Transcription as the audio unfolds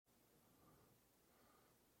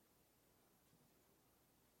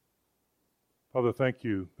Father, thank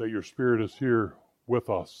you that your Spirit is here with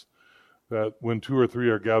us, that when two or three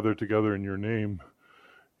are gathered together in your name,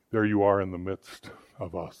 there you are in the midst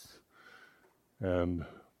of us. And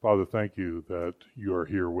Father, thank you that you are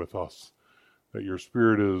here with us, that your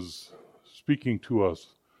Spirit is speaking to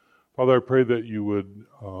us. Father, I pray that you would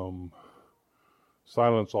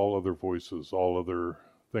silence all other voices, all other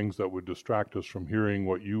things that would distract us from hearing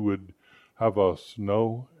what you would have us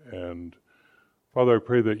know. And Father, I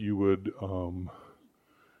pray that you would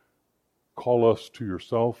call us to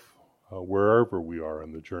yourself wherever we are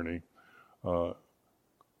in the journey.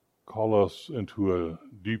 Call us into a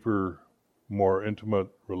deeper, more intimate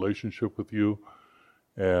relationship with you.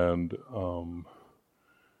 And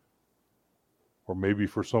or maybe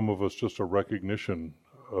for some of us, just a recognition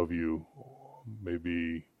of you.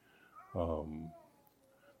 Maybe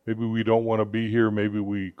we don't want to be here. Maybe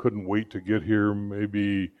we couldn't wait to get here.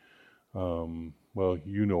 Maybe, well,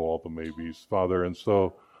 you know all the maybes, Father. And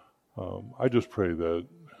so I just pray that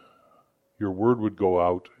your word would go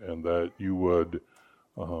out and that you would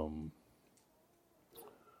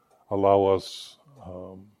allow us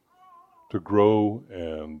to grow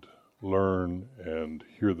and learn and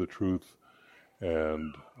hear the truth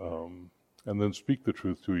and then speak the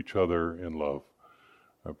truth to each other in love.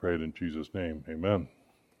 I pray it in Jesus' name. Amen.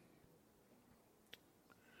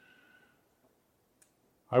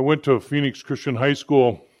 I went to Phoenix Christian High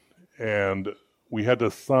School, and we had to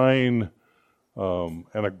sign an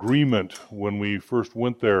agreement when we first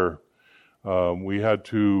went there. We had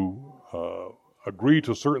to agree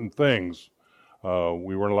to certain things.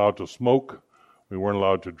 We weren't allowed to smoke. We weren't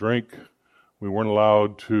allowed to drink. We weren't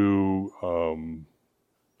allowed to,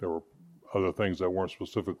 there were other things that weren't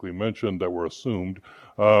specifically mentioned that were assumed.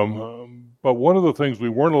 But one of the things we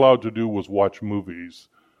weren't allowed to do was watch movies,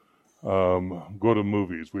 go to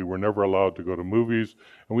movies. We were never allowed to go to movies,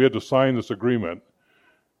 and we had to sign this agreement.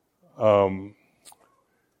 And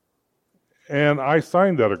I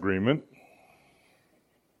signed that agreement,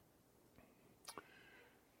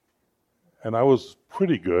 and I was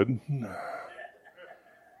pretty good.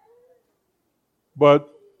 But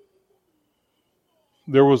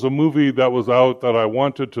there was a movie that was out that I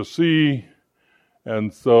wanted to see,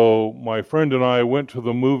 and so my friend and I went to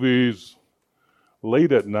the movies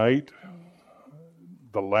late at night,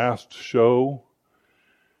 the last show,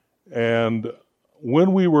 and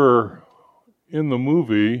when we were in the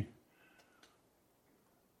movie,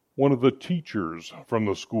 one of the teachers from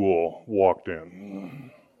the school walked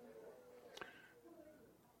in.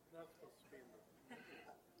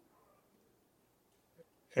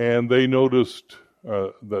 And they noticed,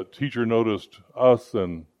 the teacher noticed us,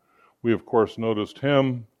 and we, of course, noticed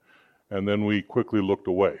him, and then we quickly looked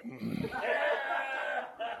away.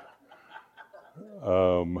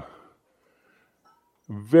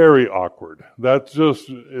 Very awkward. That's just,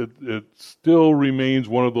 it still remains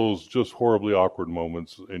one of those just horribly awkward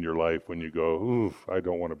moments in your life when you go, oof, I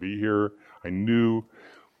don't want to be here. I knew.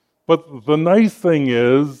 But the nice thing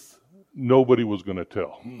is, nobody was going to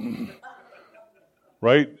tell.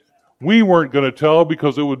 Right? We weren't going to tell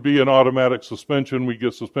because it would be an automatic suspension. We'd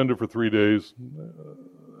get suspended for 3 days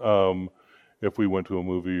if we went to a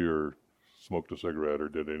movie or smoked a cigarette or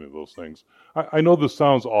did any of those things. I know this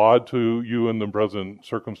sounds odd to you in the present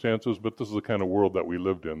circumstances, but this is the kind of world that we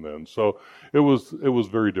lived in then. So it was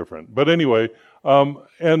very different. But anyway, and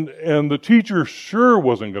the teacher sure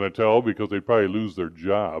wasn't going to tell because they'd probably lose their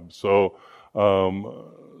job. So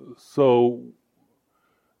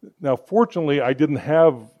now, fortunately, I didn't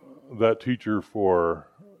have that teacher for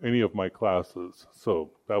any of my classes, so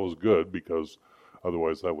that was good because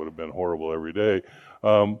otherwise that would have been horrible every day.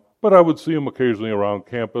 But I would see him occasionally around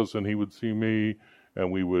campus, and he would see me,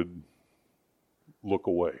 and we would look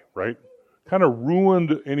away, right? Kind of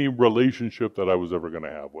ruined any relationship that I was ever going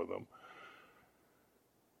to have with him.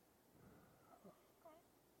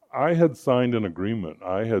 I had signed an agreement.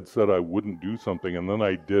 I had said I wouldn't do something, and then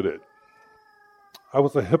I did it. I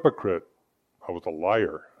was a hypocrite. I was a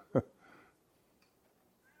liar.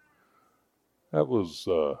 That was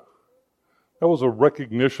a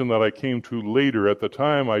recognition that I came to later. At the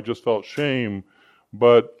time, I just felt shame.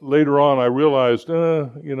 But later on, I realized,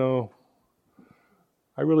 I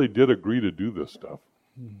really did agree to do this stuff.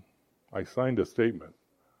 I signed a statement.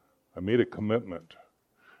 I made a commitment.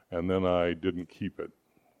 And then I didn't keep it.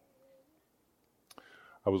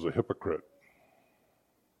 I was a hypocrite.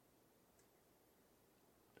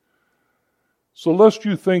 So lest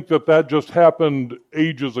you think that just happened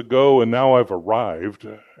ages ago and now I've arrived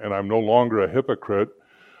and I'm no longer a hypocrite,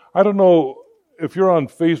 I don't know if you're on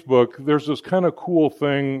Facebook, there's this kind of cool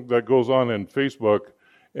thing that goes on in Facebook,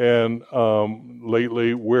 and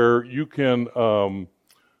lately, where you can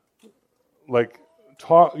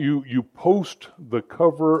you post the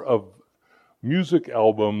cover of music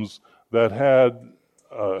albums that had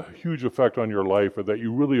a huge effect on your life, or that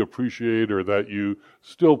you really appreciate, or that you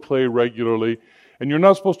still play regularly, and you're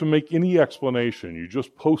not supposed to make any explanation. You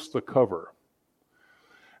just post the cover.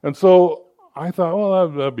 And so I thought, well,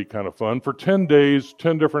 that'd be kind of fun. For 10 days,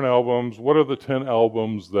 10 different albums. What are the 10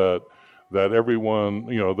 albums that everyone,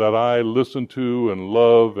 that I listen to and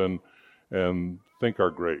love and think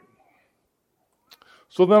are great?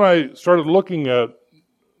 So then I started looking at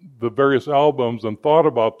the various albums and thought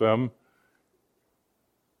about them.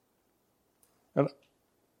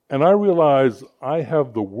 And I realized I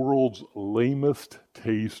have the world's lamest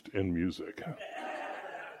taste in music.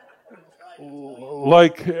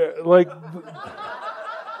 Like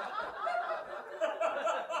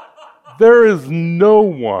there is no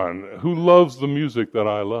one who loves the music that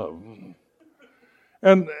I love.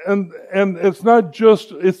 And it's not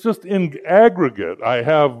just, it's just in aggregate, I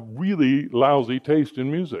have really lousy taste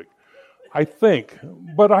in music, I think,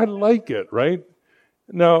 but I like it, right?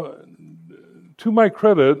 Now, to my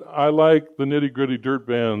credit, I like the Nitty Gritty Dirt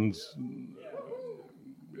Band's,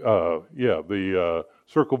 the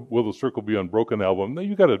Circle, Will the Circle Be Unbroken album. Now,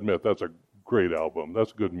 you got to admit, that's a great album.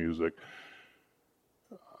 That's good music.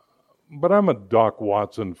 But I'm a Doc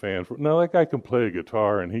Watson fan. Now, that guy can play a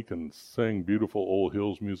guitar and he can sing beautiful Old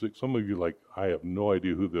Hills music. Some of you I have no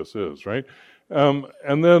idea who this is, right? But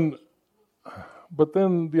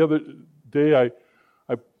then the other day I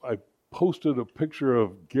posted a picture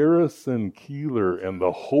of Garrison Keillor and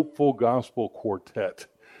the Hopeful Gospel Quartet,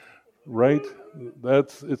 right?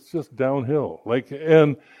 It's just downhill.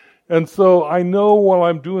 And so I know while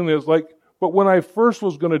I'm doing this, but when I first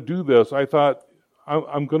was going to do this, I thought,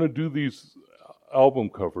 I'm going to do these album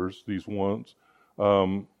covers, these ones.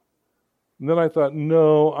 And then I thought,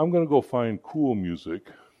 no, I'm going to go find cool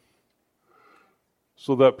music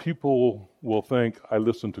so that people will think I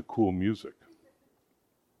listen to cool music.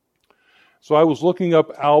 So I was looking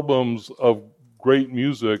up albums of great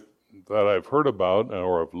music that I've heard about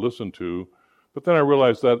or I've listened to, but then I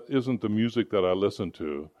realized that isn't the music that I listen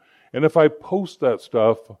to. And if I post that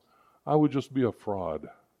stuff, I would just be a fraud.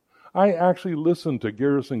 I actually listen to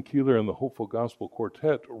Garrison Keillor and the Hopeful Gospel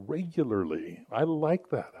Quartet regularly. I like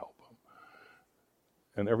that album.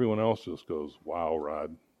 And everyone else just goes, wow,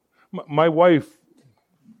 Rod. My wife,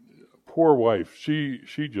 poor wife,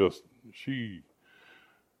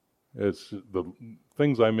 it's the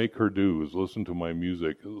things I make her do is listen to my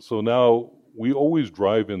music. So now we always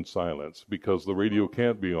drive in silence because the radio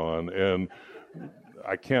can't be on and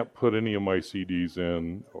I can't put any of my CDs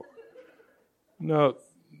in. Now,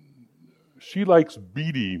 she likes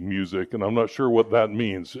beaty music, and I'm not sure what that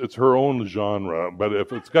means. It's her own genre, but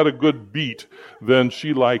if it's got a good beat, then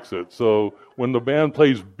she likes it. So when the band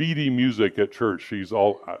plays beaty music at church, she's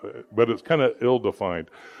all, but it's kind of ill-defined.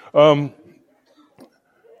 But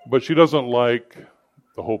she doesn't like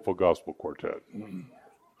the Hopeful Gospel Quartet.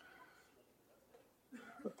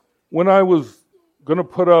 When I was going to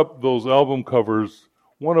put up those album covers,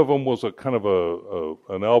 one of them was a kind of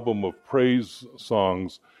an album of praise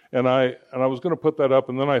songs, and I was going to put that up,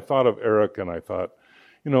 and then I thought of Eric, and I thought,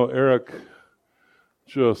 Eric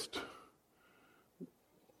just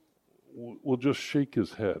will just shake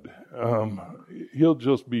his head. He'll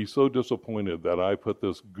just be so disappointed that I put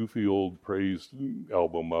this goofy old praise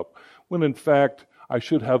album up, when in fact I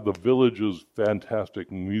should have the Village's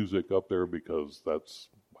fantastic music up there because I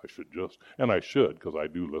should because I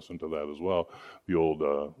do listen to that as well, the old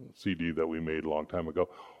CD that we made a long time ago.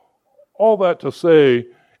 All that to say,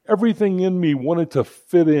 everything in me wanted to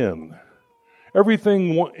fit in.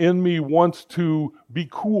 Everything in me wants to be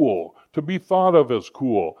cool, to be thought of as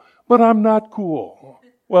cool. But I'm not cool.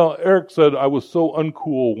 Well, Eric said I was so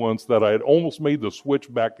uncool once that I had almost made the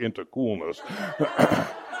switch back into coolness.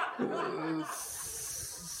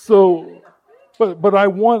 But I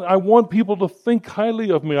want people to think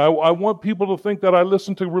highly of me. I want people to think that I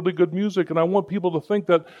listen to really good music, and I want people to think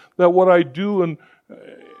that what I do and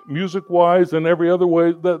music-wise and every other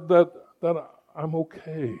way that I'm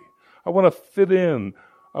okay. I want to fit in.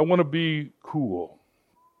 I want to be cool.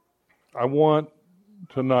 I want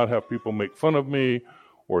to not have people make fun of me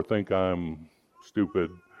or think I'm stupid.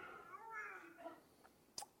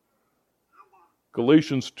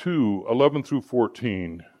 Galatians 2:11 through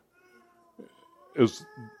 14 is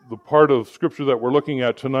the part of Scripture that we're looking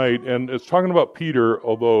at tonight, and it's talking about Peter,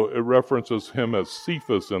 although it references him as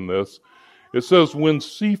Cephas in this. It says, when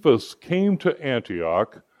Cephas came to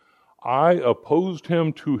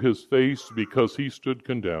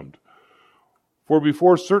For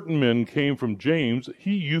before certain men came from James,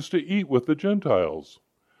 he used to eat with the Gentiles.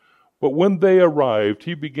 But when they arrived,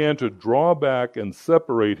 he began to draw back and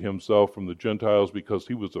separate himself from the Gentiles because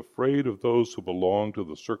he was afraid of those who belonged to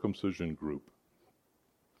the circumcision group.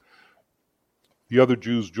 The other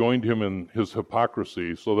Jews joined him in his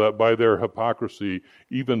hypocrisy, so that by their hypocrisy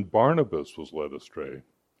even Barnabas was led astray.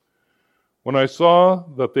 When I saw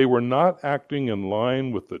that they were not acting in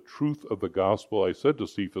line with the truth of the gospel, I said to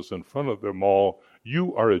Cephas in front of them all,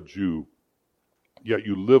 "You are a Jew, yet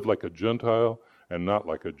you live like a Gentile and not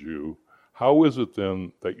like a Jew. How is it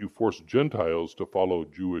then that you force Gentiles to follow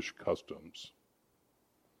Jewish customs?"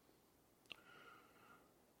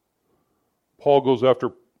 Paul goes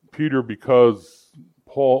after Peter because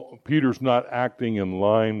Peter's not acting in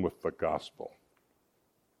line with the gospel.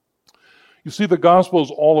 You see, the gospel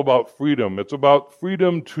is all about freedom. It's about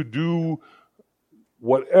freedom to do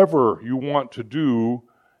whatever you want to do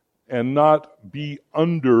and not be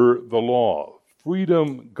under the law.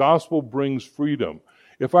 Freedom, gospel brings freedom.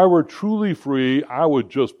 If I were truly free, I would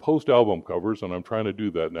just post album covers, and I'm trying to do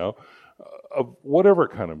that now, of whatever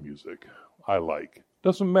kind of music I like.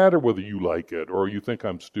 Doesn't matter whether you like it or you think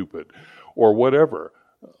I'm stupid or whatever.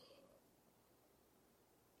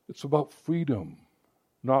 It's about freedom,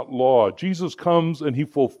 not law. Jesus comes and he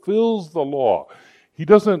fulfills the law. He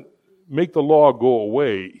doesn't make the law go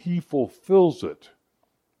away. He fulfills it.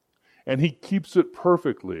 And he keeps it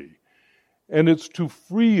perfectly. And it's to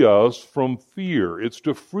free us from fear. It's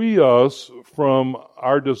to free us from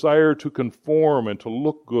our desire to conform and to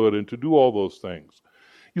look good and to do all those things.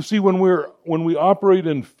 You see, when we operate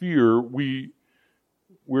in fear,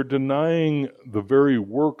 we're denying the very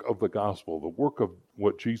work of the gospel, the work of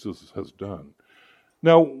what Jesus has done.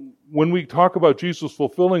 Now, when we talk about Jesus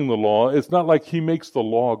fulfilling the law, it's not like he makes the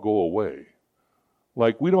law go away.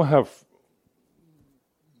 Like we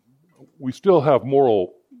still have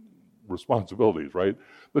moral responsibilities, right?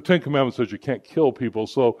 The Ten Commandments says you can't kill people,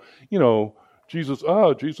 so, Jesus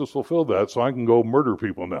fulfilled that, so I can go murder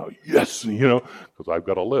people now. Yes, because I've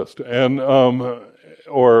got a list. And,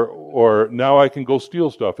 or now I can go steal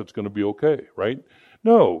stuff, it's going to be okay, right?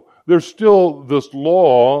 No, there's still this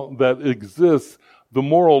law that exists, the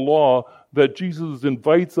moral law that Jesus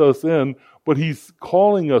invites us in, but he's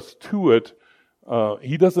calling us to it.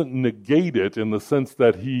 He doesn't negate it in the sense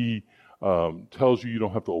that he tells you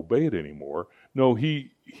don't have to obey it anymore. No,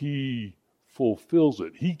 he fulfills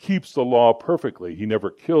it. He keeps the law perfectly. He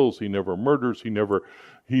never kills, he never murders, he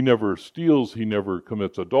never steals, he never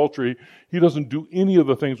commits adultery. He doesn't do any of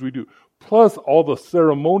the things we do. Plus all the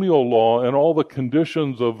ceremonial law and all the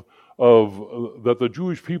conditions of that the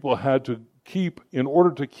Jewish people had to keep in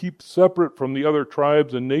order to keep separate from the other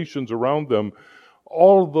tribes and nations around them,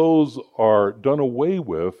 all of those are done away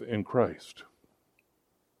with in Christ.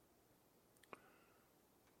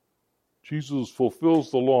 Jesus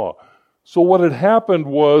fulfills the law. So what had happened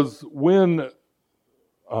was when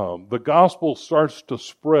the gospel starts to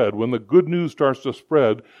spread, when the good news starts to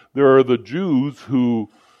spread, there are the Jews who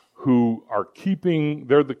are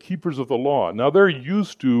they're the keepers of the law. Now they're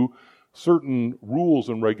used to certain rules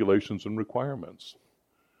and regulations and requirements.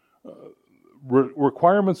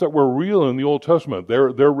 Requirements that were real in the Old Testament.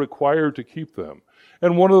 They're required to keep them.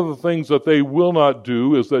 And one of the things that they will not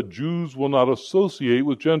do is that Jews will not associate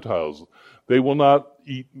with Gentiles. They will not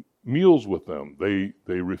eat meals with them. They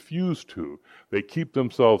refuse to. They keep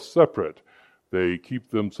themselves separate. They keep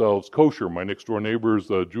themselves kosher. My next door neighbor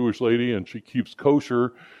is a Jewish lady, and she keeps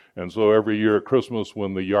kosher. And so every year at Christmas,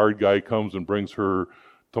 when the yard guy comes and brings her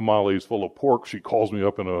tamales full of pork, she calls me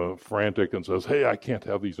up in a frantic and says, "Hey, I can't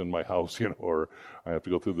have these in my house, or I have to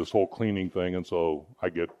go through this whole cleaning thing." And so I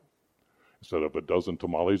get, instead of a dozen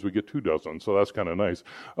tamales, we get 2 dozen. So that's kind of nice.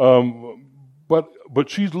 But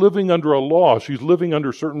she's living under a law. She's living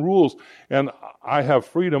under certain rules. And I have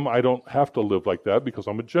freedom. I don't have to live like that because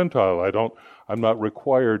I'm a Gentile. I'm not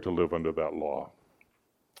required to live under that law.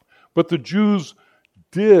 But the Jews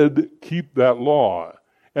did keep that law.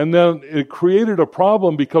 And then it created a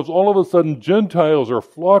problem because all of a sudden Gentiles are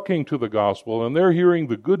flocking to the gospel and they're hearing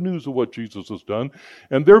the good news of what Jesus has done,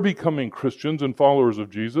 and they're becoming Christians and followers of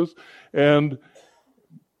Jesus. But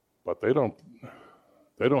they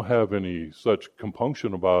don't have any such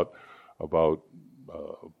compunction about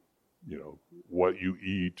what you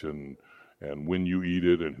eat and when you eat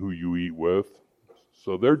it and who you eat with.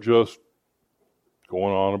 So they're just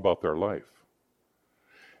going on about their life.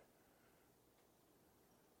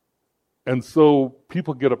 And so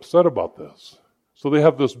people get upset about this. So they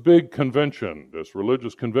have this big convention, this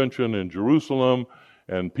religious convention in Jerusalem,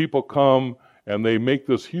 and people come and they make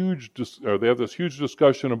this huge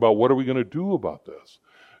discussion about what are we going to do about this?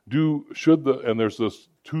 And there's this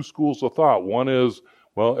two schools of thought. One is,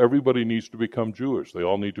 well, everybody needs to become Jewish. They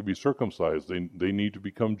all need to be circumcised. They need to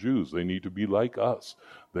become Jews. They need to be like us.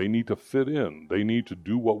 They need to fit in. They need to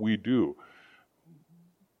do what we do.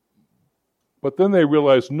 But then they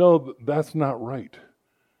realize, no, that's not right.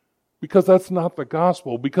 Because that's not the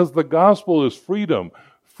gospel. Because the gospel is freedom.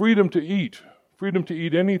 Freedom to eat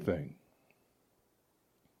anything.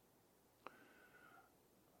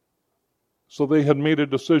 So they had made a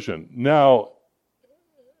decision. Now,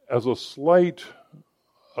 as a slight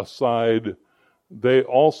aside, they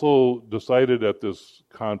also decided at this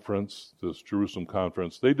conference, this Jerusalem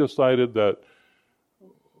conference, they decided that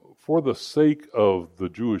for the sake of the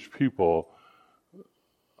Jewish people,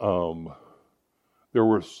 there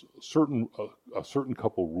were a certain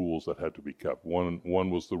couple rules that had to be kept. One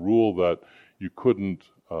was the rule that you couldn't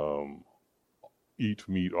eat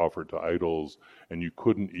meat offered to idols, and you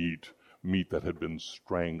couldn't eat meat that had been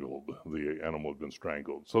strangled. The animal had been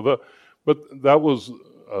strangled. But that was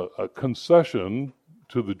a concession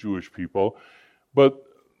to the Jewish people. But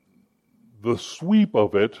the sweep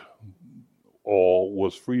of it all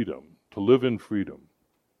was freedom, to live in freedom.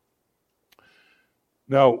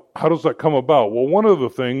 Now, how does that come about? Well, one of the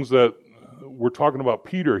things that we're talking about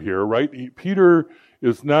Peter here, right? Peter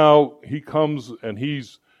is now, he comes and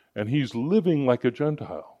he's living like a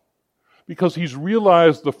Gentile because he's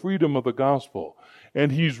realized the freedom of the gospel.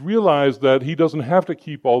 And he's realized that he doesn't have to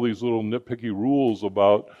keep all these little nitpicky rules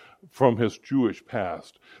from his Jewish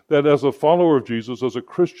past. That as a follower of Jesus, as a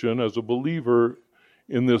Christian, as a believer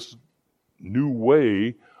in this new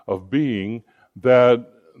way of being, that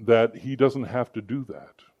he doesn't have to do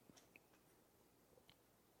that.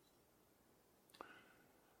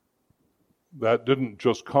 That didn't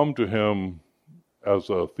just come to him as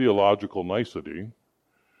a theological nicety.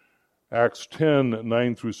 Acts 10,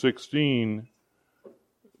 9 through 16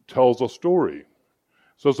 tells a story. It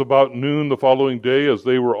says, about noon the following day, as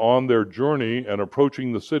they were on their journey and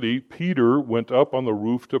approaching the city, Peter went up on the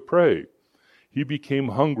roof to pray. He became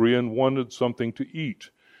hungry and wanted something to eat.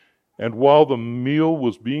 And while the meal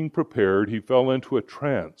was being prepared, he fell into a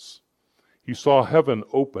trance. He saw heaven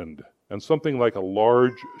opened and something like a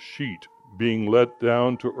large sheet being let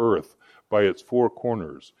down to earth by its four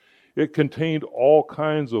corners. It contained all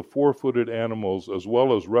kinds of four-footed animals as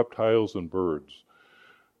well as reptiles and birds.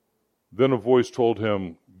 Then a voice told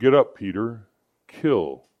him, "Get up, Peter,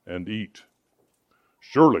 kill and eat."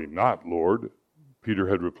 "Surely not, Lord," Peter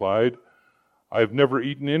had replied. "I have never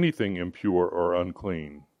eaten anything impure or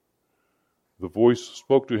unclean." The voice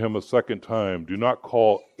spoke to him a second time, "Do not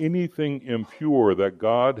call anything impure that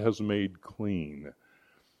God has made clean."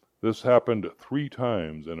 This happened 3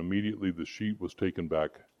 times, and immediately the sheet was taken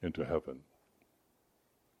back into heaven.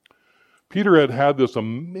 Peter had had this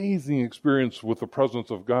amazing experience with the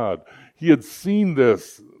presence of God. He had seen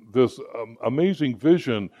this amazing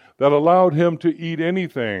vision that allowed him to eat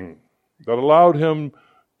anything, that allowed him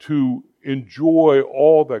to enjoy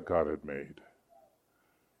all that God had made.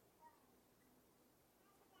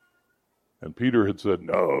 And Peter had said,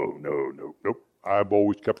 no, nope. I've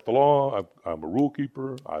always kept the law. I'm a rule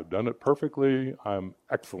keeper. I've done it perfectly. I'm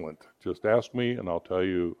excellent. Just ask me and I'll tell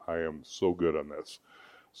you I am so good on this.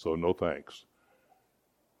 So no thanks.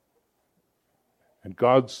 And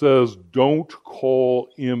God says, don't call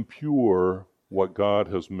impure what God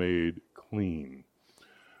has made clean.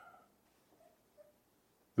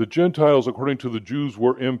 The Gentiles, according to the Jews,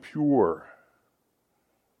 were impure.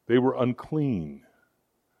 They were unclean.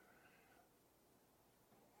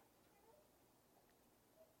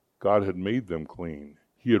 God had made them clean.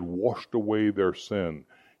 He had washed away their sin.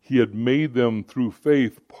 He had made them, through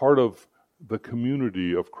faith, part of the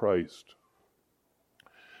community of Christ.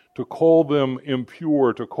 To call them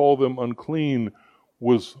impure, to call them unclean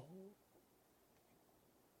was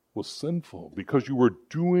sinful because you were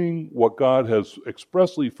doing what God has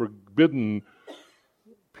expressly forbidden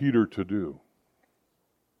Peter to do.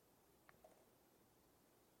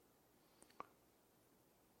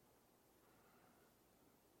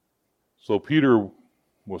 So Peter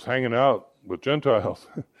was hanging out with Gentiles,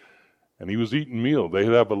 and he was eating meal. They'd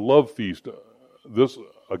have a love feast. This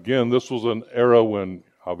was an era when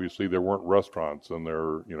obviously there weren't restaurants, and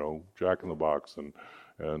there, Jack in the Box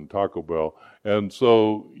and Taco Bell, and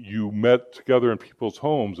so you met together in people's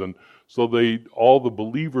homes, and so all the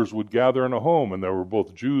believers would gather in a home, and there were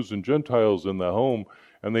both Jews and Gentiles in the home,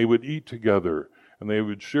 and they would eat together, and they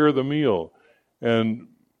would share the meal, and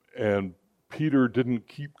Peter didn't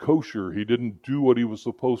keep kosher. He didn't do what he was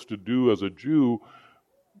supposed to do as a Jew.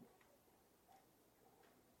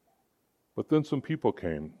 But then some people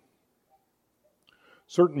came.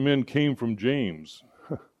 Certain men came from James.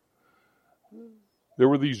 There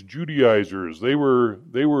were these Judaizers. They were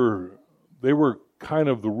kind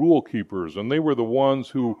of the rule keepers, and they were the ones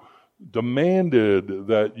who demanded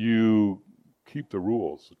that you keep the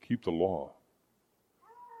rules, keep the law.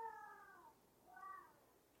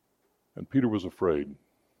 And Peter was afraid,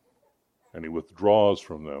 and he withdraws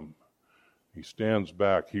from them. He stands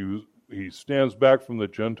back. He stands back from the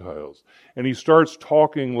Gentiles, and he starts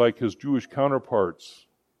talking like his Jewish counterparts.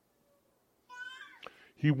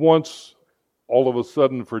 He wants all of a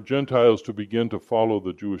sudden for Gentiles to begin to follow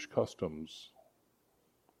the Jewish customs.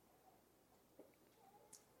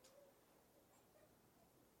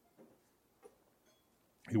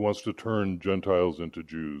 He wants to turn Gentiles into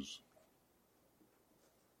Jews.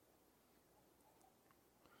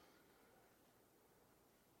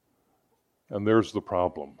 And there's the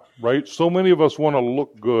problem, right? So many of us want to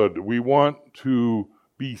look good. We want to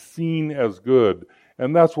be seen as good.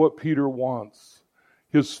 And that's what Peter wants.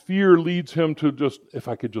 His fear leads him to just, if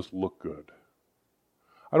I could just look good.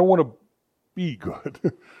 I don't want to be good,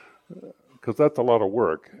 because that's a lot of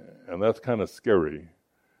work, and that's kind of scary,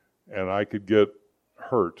 and I could get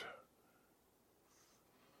hurt.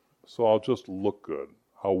 So I'll just look good.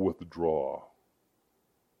 I'll withdraw.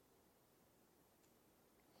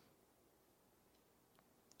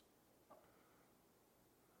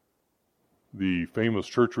 The famous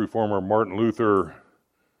church reformer Martin Luther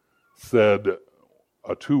said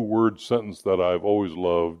a two-word sentence that I've always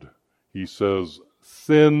loved. He says,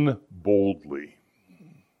 sin boldly.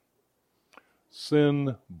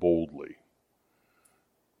 Sin boldly.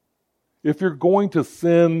 If you're going to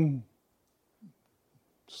sin,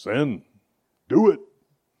 sin. Do it.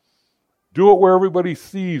 Do it where everybody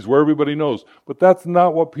sees, where everybody knows. But that's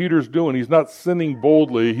not what Peter's doing. He's not sinning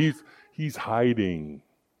boldly. He's hiding.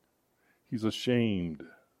 He's ashamed.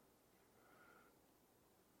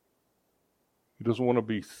 He doesn't want to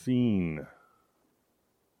be seen.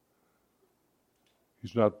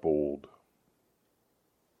 He's not bold.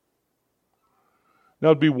 Now,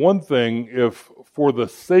 it'd be one thing if, for the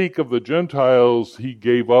sake of the Gentiles, he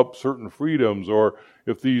gave up certain freedoms, or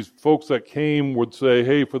if these folks that came would say,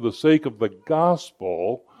 hey, for the sake of the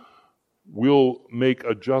gospel, we'll make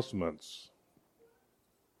adjustments.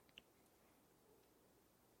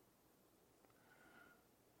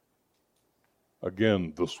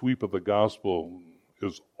 Again, the sweep of the gospel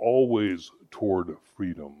is always toward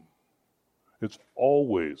freedom. It's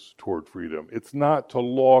always toward freedom. It's not to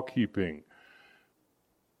law keeping.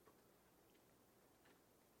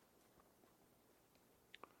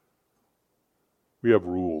 We have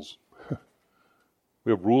rules.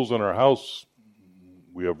 We have rules in our house.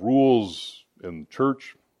 We have rules in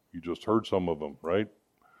church. You just heard some of them, right?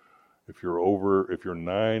 If you're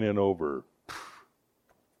 9 and over,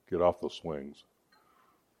 get off the swings,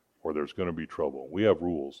 or there's going to be trouble. We have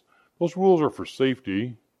rules. Those rules are for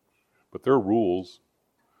safety, but they're rules.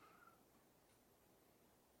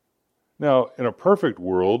 Now, in a perfect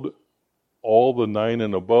world, all the 9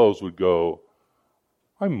 and aboves would go,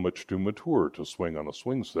 I'm much too mature to swing on a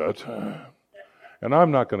swing set, and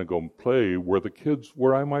I'm not going to go play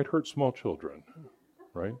where I might hurt small children,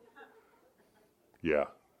 right? Yeah.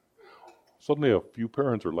 Suddenly a few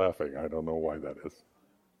parents are laughing. I don't know why that is.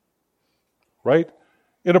 Right?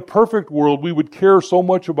 In a perfect world, we would care so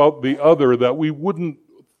much about the other that we wouldn't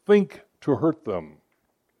think to hurt them.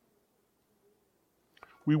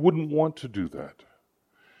 We wouldn't want to do that.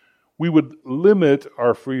 We would limit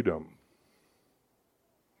our freedom.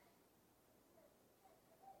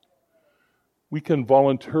 We can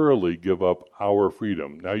voluntarily give up our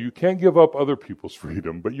freedom. Now, you can't give up other people's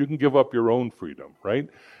freedom, but you can give up your own freedom, right?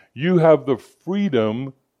 You have the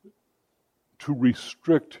freedom to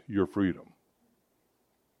restrict your freedom.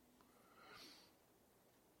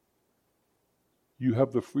 You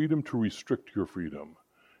have the freedom to restrict your freedom.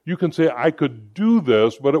 You can say, I could do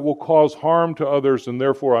this, but it will cause harm to others, and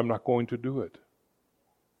therefore I'm not going to do it.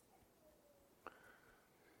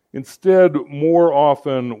 Instead, more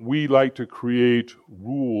often, we like to create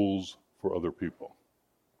rules for other people.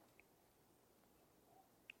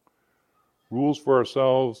 Rules for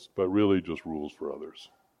ourselves, but really just rules for others.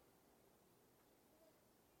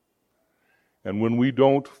 And when we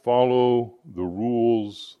don't follow the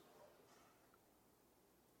rules,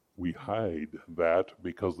 we hide that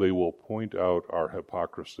because they will point out our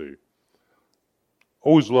hypocrisy.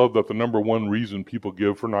 Always love that the number one reason people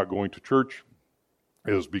give for not going to church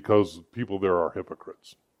is because people there are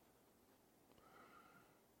hypocrites.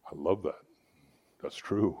 I love that. That's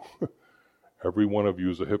true. Every one of you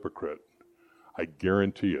is a hypocrite. I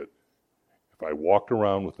guarantee it. If I walked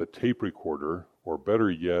around with a tape recorder, or better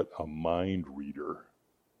yet, a mind reader,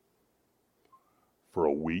 for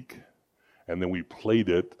a week, and then we played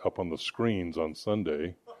it up on the screens on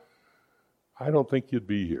Sunday, I don't think you'd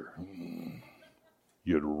be here.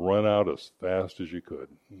 You'd run out as fast as you could.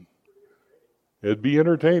 It'd be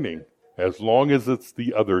entertaining, as long as it's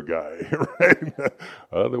the other guy, right?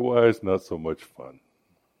 Otherwise, not so much fun.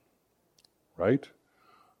 Right?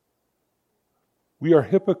 We are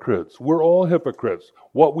hypocrites. We're all hypocrites.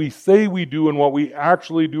 What we say we do and what we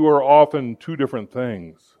actually do are often two different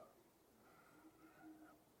things.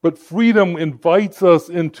 But freedom invites us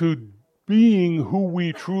into being who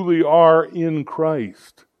we truly are in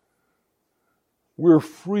Christ. We're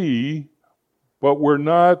free, but we're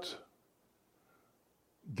not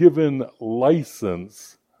given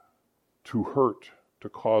license to hurt, to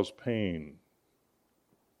cause pain.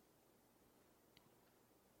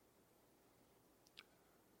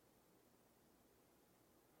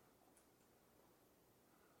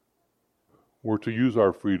 We're to use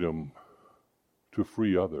our freedom to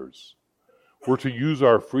free others. We're to use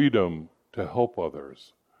our freedom to help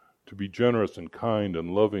others, to be generous and kind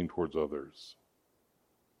and loving towards others,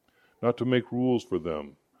 not to make rules for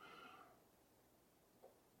them.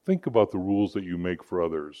 Think about the rules that you make for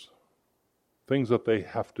others, things that they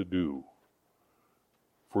have to do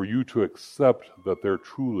for you to accept that they're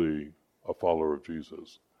truly a follower of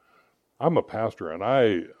Jesus. I'm a pastor, and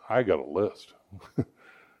I got a list.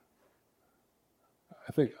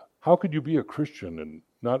 I think, how could you be a Christian and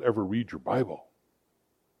not ever read your Bible?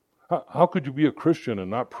 How could you be a Christian and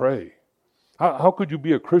not pray? How could you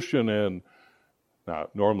be a Christian and... Now,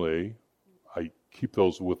 normally, I keep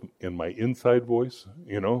those in my inside voice,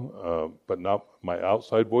 but not my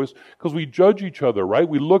outside voice, because we judge each other, right?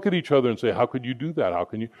 We look at each other and say, how could you do that? How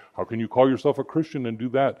can you call yourself a Christian and do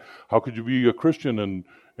that? How could you be a Christian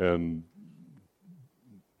and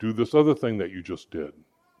do this other thing that you just did?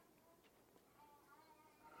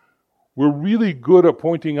 We're really good at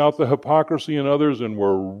pointing out the hypocrisy in others, and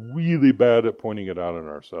we're really bad at pointing it out in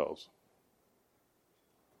ourselves.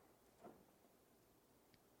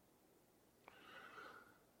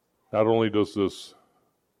 Not only does this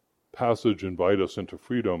passage invite us into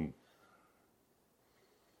freedom,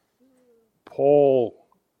 Paul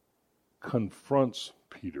confronts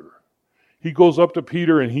Peter. He goes up to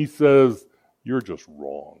Peter and he says, "You're just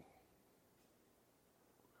wrong."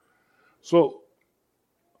 So,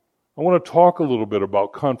 I want to talk a little bit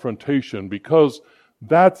about confrontation because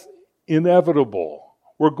that's inevitable.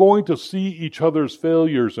 We're going to see each other's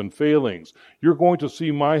failures and failings. You're going to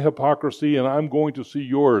see my hypocrisy and I'm going to see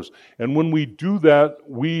yours. And when we do that,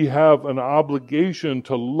 we have an obligation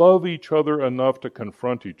to love each other enough to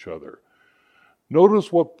confront each other.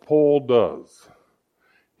 Notice what Paul does.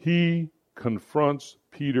 He confronts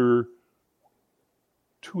Peter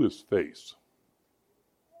to his face.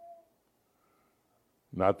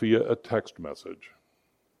 Not via a text message.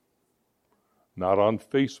 Not on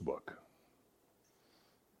Facebook.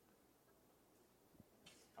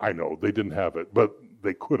 I know they didn't have it, but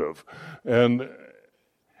they could have. And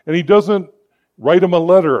he doesn't write him a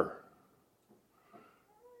letter.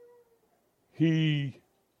 He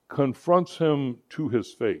confronts him to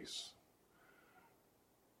his face.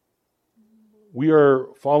 We are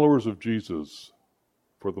followers of Jesus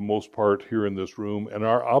for the most part here in this room, and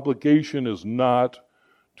our obligation is not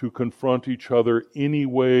to confront each other any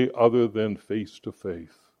way other than face to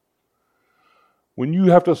face. When you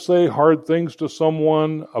have to say hard things to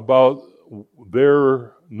someone about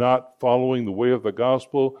their not following the way of the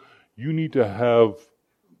gospel, you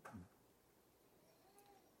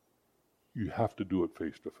have to do it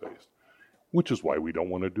face to face, which is why we don't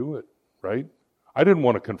want to do it, right? I didn't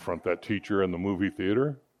want to confront that teacher in the movie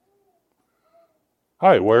theater.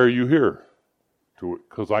 "Hi, why are you here?"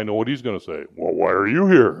 Because I know what he's going to say. "Well, why are you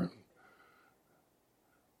here?"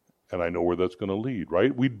 And I know where that's going to lead,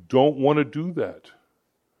 right? We don't want to do that.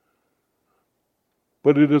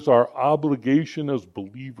 But it is our obligation as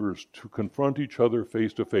believers to confront each other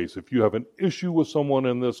face to face. If you have an issue with someone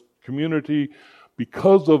in this community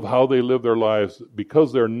because of how they live their lives,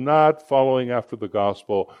 because they're not following after the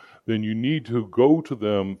gospel, then you need to go to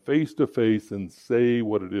them face to face and say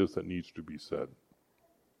what it is that needs to be said.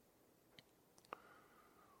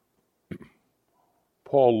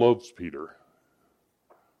 Paul loves Peter.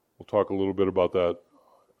 We'll talk a little bit about that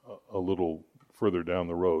a little further down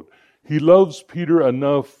the road. He loves Peter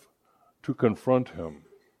enough to confront him.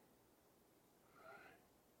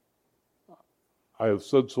 I have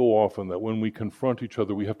said so often that when we confront each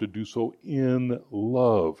other, we have to do so in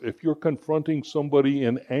love. If you're confronting somebody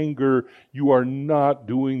in anger, you are not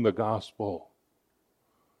doing the gospel.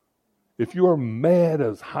 If you are mad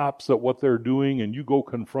as hops at what they're doing and you go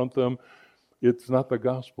confront them, it's not the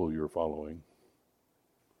gospel you're following.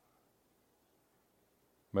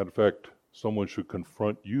 Matter of fact, someone should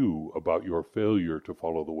confront you about your failure to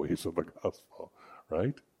follow the ways of the gospel,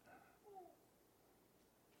 right?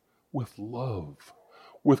 With love,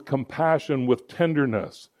 with compassion, with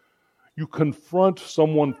tenderness. You confront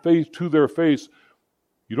someone face to their face.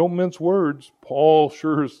 You don't mince words. Paul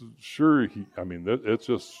it's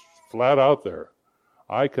just flat out there.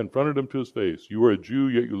 I confronted him to his face. You are a Jew,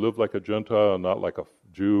 yet you live like a Gentile and not like a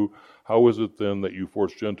Jew. How is it then that you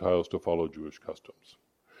force Gentiles to follow Jewish customs?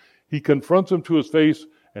 He confronts him to his face,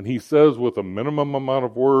 and he says with a minimum amount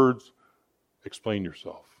of words, explain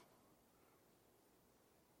yourself.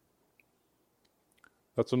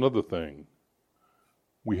 That's another thing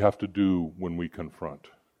we have to do when we confront.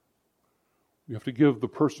 We have to give the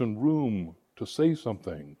person room to say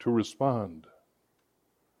something, to respond.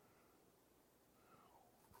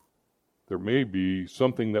 There may be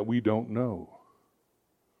something that we don't know.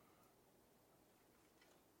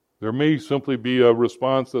 There may simply be a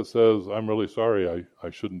response that says, I'm really sorry, I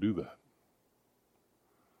shouldn't do that.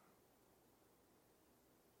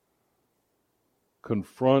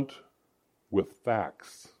 Confront with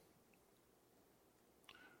facts.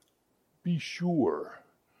 Be sure.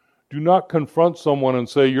 Do not confront someone and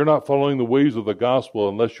say you're not following the ways of the gospel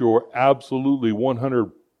unless you're absolutely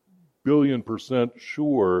 100 billion%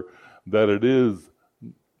 sure that it is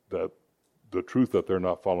that the truth that they're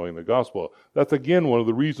not following the gospel. That's again one of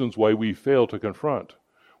the reasons why we fail to confront.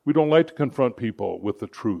 We don't like to confront people with the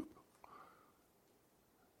truth.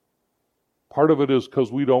 Part of it is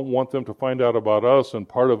because we don't want them to find out about us, and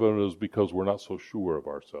part of it is because we're not so sure of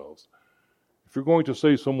ourselves. If you're going to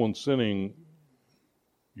say someone's sinning,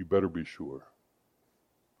 you better be sure.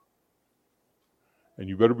 And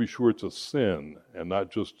you better be sure it's a sin and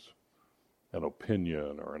not just an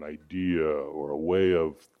opinion or an idea or a way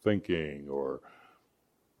of thinking or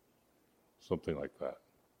something like that.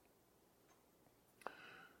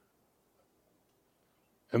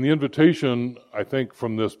 And the invitation, I think,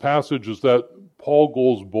 from this passage is that Paul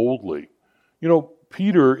goes boldly. You know,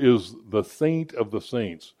 Peter is the saint of the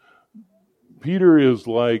saints. Peter is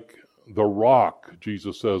like the rock,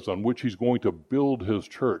 Jesus says, on which he's going to build his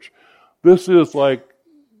church. This is like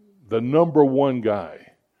the number one guy.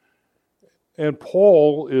 And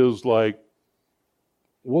Paul is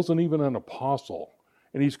wasn't even an apostle.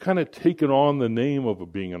 And he's kind of taken on the name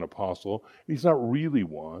of being an apostle. He's not really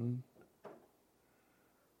one.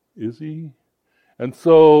 Is he? And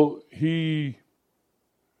so he's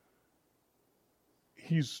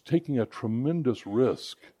taking a tremendous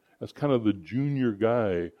risk as kind of the junior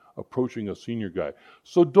guy approaching a senior guy.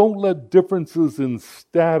 So don't let differences in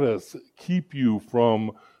status keep you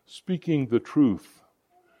from speaking the truth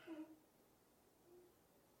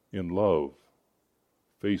in love,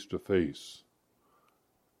 face to face,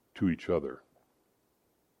 to each other.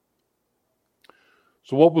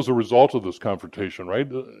 So what was the result of this confrontation, right?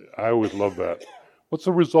 I always love that. What's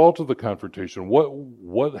the result of the confrontation?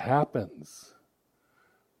 What happens?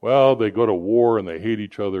 Well, they go to war and they hate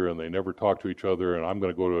each other and they never talk to each other, and I'm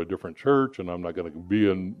going to go to a different church and we're not going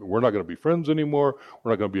to be friends anymore.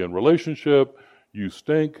 We're not going to be in relationship. You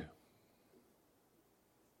stink.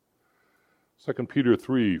 2 Peter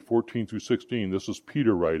 3, 14 through 16, this is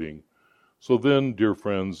Peter writing. So then, dear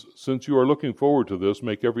friends, since you are looking forward to this,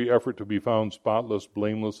 make every effort to be found spotless,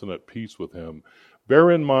 blameless, and at peace with him.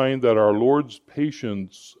 Bear in mind that our Lord's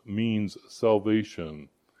patience means salvation,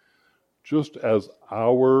 just as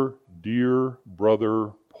our dear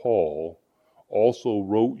brother Paul also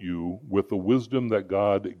wrote you with the wisdom that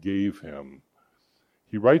God gave him.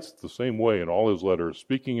 He writes the same way in all his letters,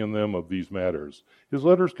 speaking in them of these matters. His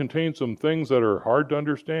letters contain some things that are hard to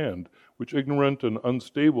understand, which ignorant and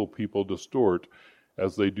unstable people distort,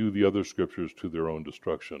 as they do the other scriptures to their own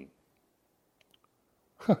destruction.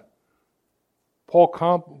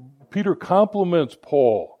 Peter compliments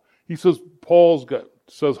Paul. He says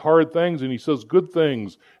says hard things and he says good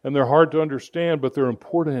things, and they're hard to understand, but they're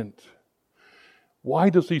important.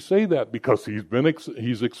 Why does he say that? Because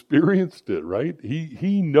he's experienced it, right?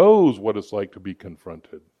 He knows what it's like to be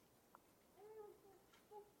confronted.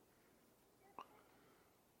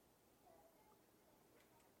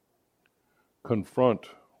 Confront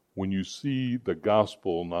when you see the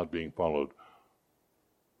gospel not being followed.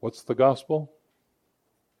 What's the gospel?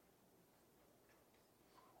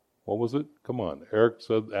 What was it? Come on. Eric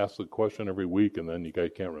asked the question every week and then you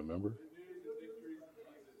guys can't remember.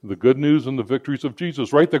 The good news and the victories of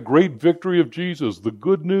Jesus, right? The great victory of Jesus, the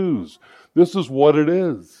good news. This is what it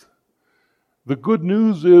is. The good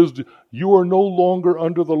news is you are no longer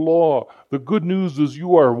under the law. The good news is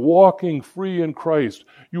you are walking free in Christ.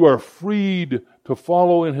 You are freed to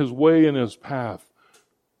follow in his way and his path.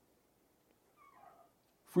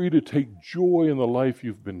 free to take joy in the life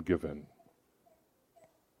you've been given.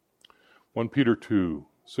 1 Peter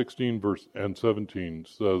 2:16 and 17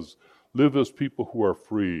 says, live as people who are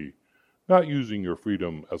free, not using your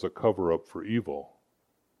freedom as a cover-up for evil,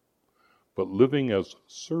 but living as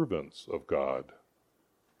servants of God.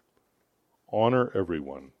 Honor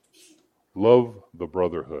everyone. Love the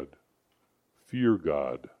brotherhood. Fear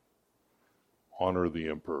God. Honor the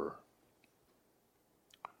emperor.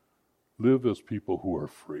 Live as people who are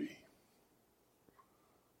free.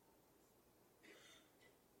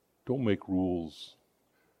 Don't make rules.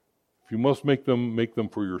 If you must make them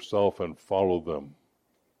for yourself and follow them.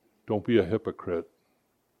 Don't be a hypocrite.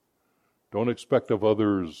 Don't expect of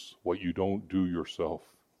others what you don't do yourself.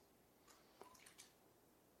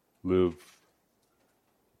 Live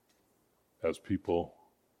as people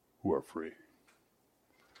who are free.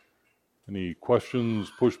 Any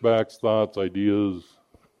questions, pushbacks, thoughts, ideas?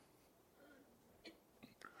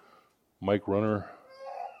 Mike Runner.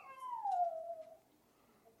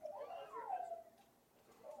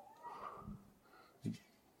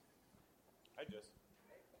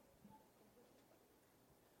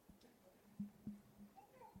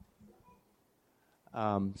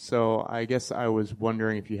 So I guess I was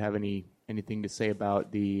wondering if you have anything to say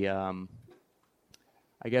about the,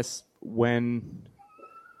 I guess when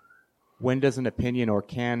does an opinion or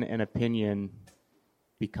can an opinion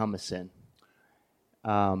become a sin?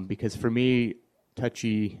 Because for me,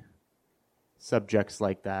 touchy subjects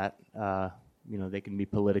like that, they can be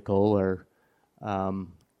political or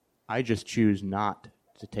I just choose not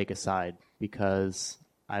to take a side because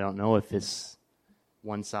I don't know if this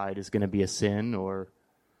one side is going to be a sin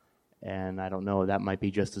and I don't know, that might be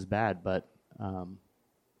just as bad, but can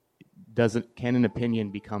an opinion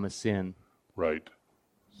become a sin? Right.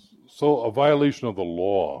 So a violation of the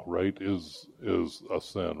law, right, is a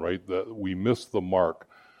sin, right? That we miss the mark.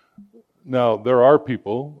 Now, there are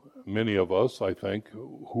people, many of us, I think,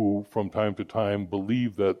 who from time to time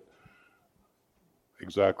believe that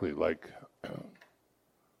exactly like,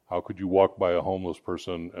 how could you walk by a homeless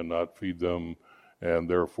person and not feed them, and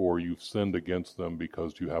therefore you've sinned against them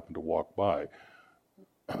because you happen to walk by.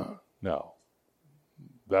 Now,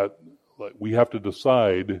 that we have to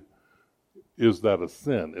decide, is that a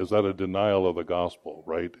sin? Is that a denial of the gospel,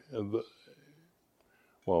 right?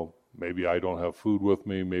 Well, maybe I don't have food with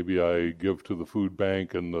me. Maybe I give to the food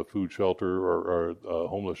bank and the food shelter or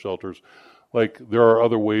homeless shelters. Like, there are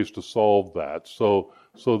other ways to solve that. So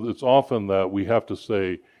it's often that we have to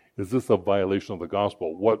say, is this a violation of the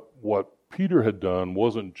gospel? What Peter had done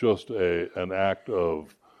wasn't just an act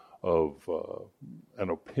of an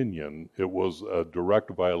opinion. It was a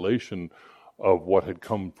direct violation of what had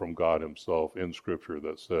come from God himself in Scripture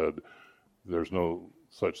that said there's no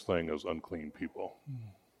such thing as unclean people.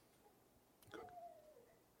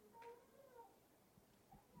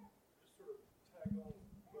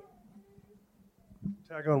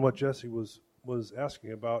 Tag on what Jesse was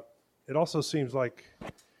asking about. It also seems like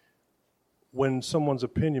when someone's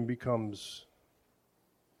opinion becomes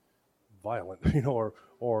violent,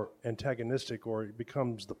 or antagonistic, or it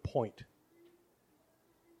becomes the point,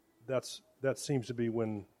 that seems to be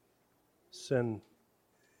when sin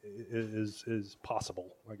is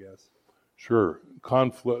possible, I guess. Sure.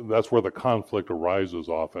 Conflict, that's where the conflict arises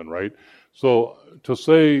often, right? So to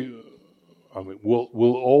say,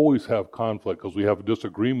 we'll always have conflict because we have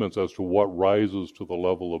disagreements as to what rises to the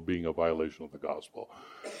level of being a violation of the gospel.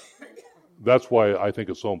 That's why I think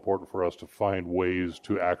it's so important for us to find ways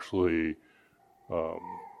to actually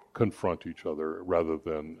confront each other rather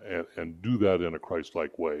than, and do that in a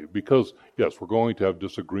Christ-like way. Because, yes, we're going to have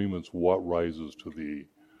disagreements what rises to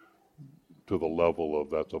the level of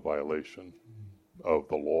that's a violation of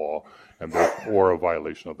the law or a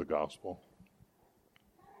violation of the gospel.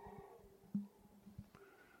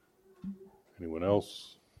 Anyone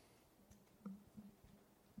else?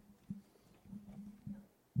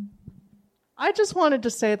 I just wanted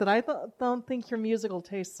to say that I don't think your musical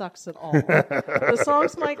taste sucks at all. The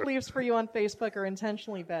songs Mike leaves for you on Facebook are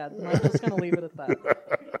intentionally bad, and I'm just going to leave it at that.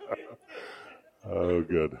 Oh,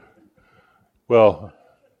 good. Well,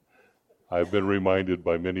 I've been reminded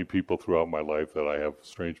by many people throughout my life that I have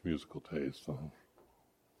strange musical taste. So.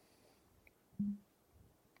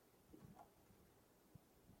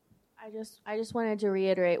 I just wanted to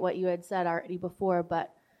reiterate what you had said already before,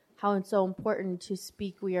 but how it's so important to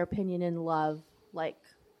speak your opinion in love. Like,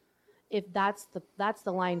 if that's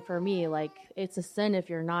the line for me. Like, it's a sin if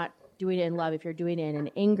you're not doing it in love, if you're doing it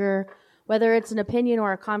in anger, whether it's an opinion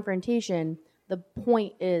or a confrontation. The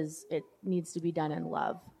point is, it needs to be done in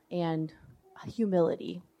love and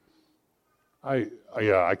humility.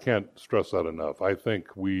 I can't stress that enough. I think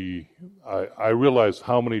I realize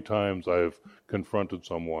how many times I've confronted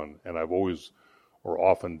someone, and I've always or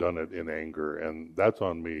often done it in anger, and that's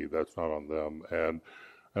on me. That's not on them.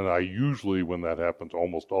 And I usually, when that happens,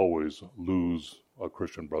 almost always lose a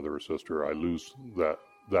Christian brother or sister. I lose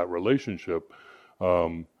that relationship.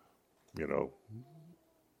 You know,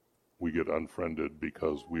 we get unfriended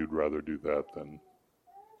because we'd rather do that than.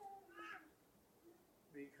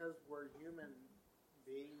 Because we're human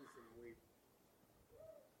beings, and we,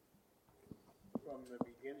 from the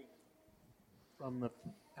beginning, from the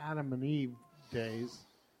Adam and Eve days,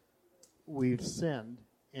 we've sinned,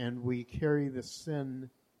 and we carry the sin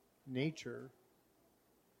nature.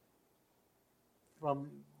 From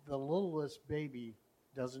the littlest baby,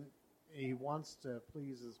 he wants to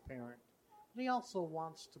please his parent, but he also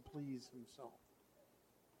wants to please himself.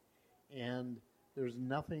 And there's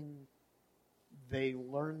nothing. They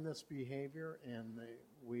learn this behavior, and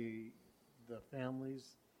the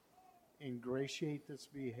families ingratiate this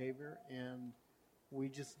behavior, and we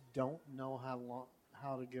just don't know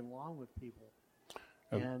how to get along with people.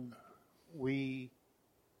 And we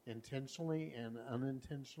intentionally and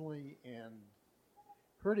unintentionally and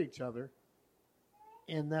hurt each other,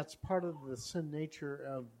 and that's part of the sin nature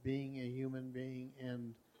of being a human being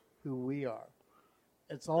and who we are.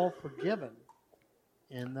 It's all forgiven.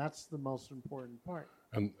 And that's the most important part.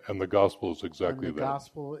 And the gospel is exactly that. The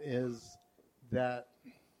gospel is that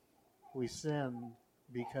we sin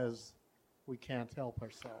because we can't help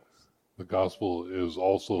ourselves. The gospel is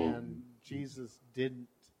also... And Jesus didn't.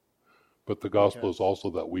 But the gospel is also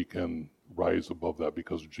that we can rise above that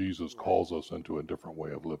because Jesus calls us into a different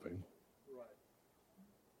way of living.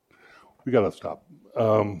 Right. We got to stop.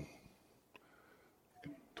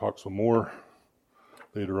 Talk some more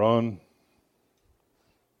later on.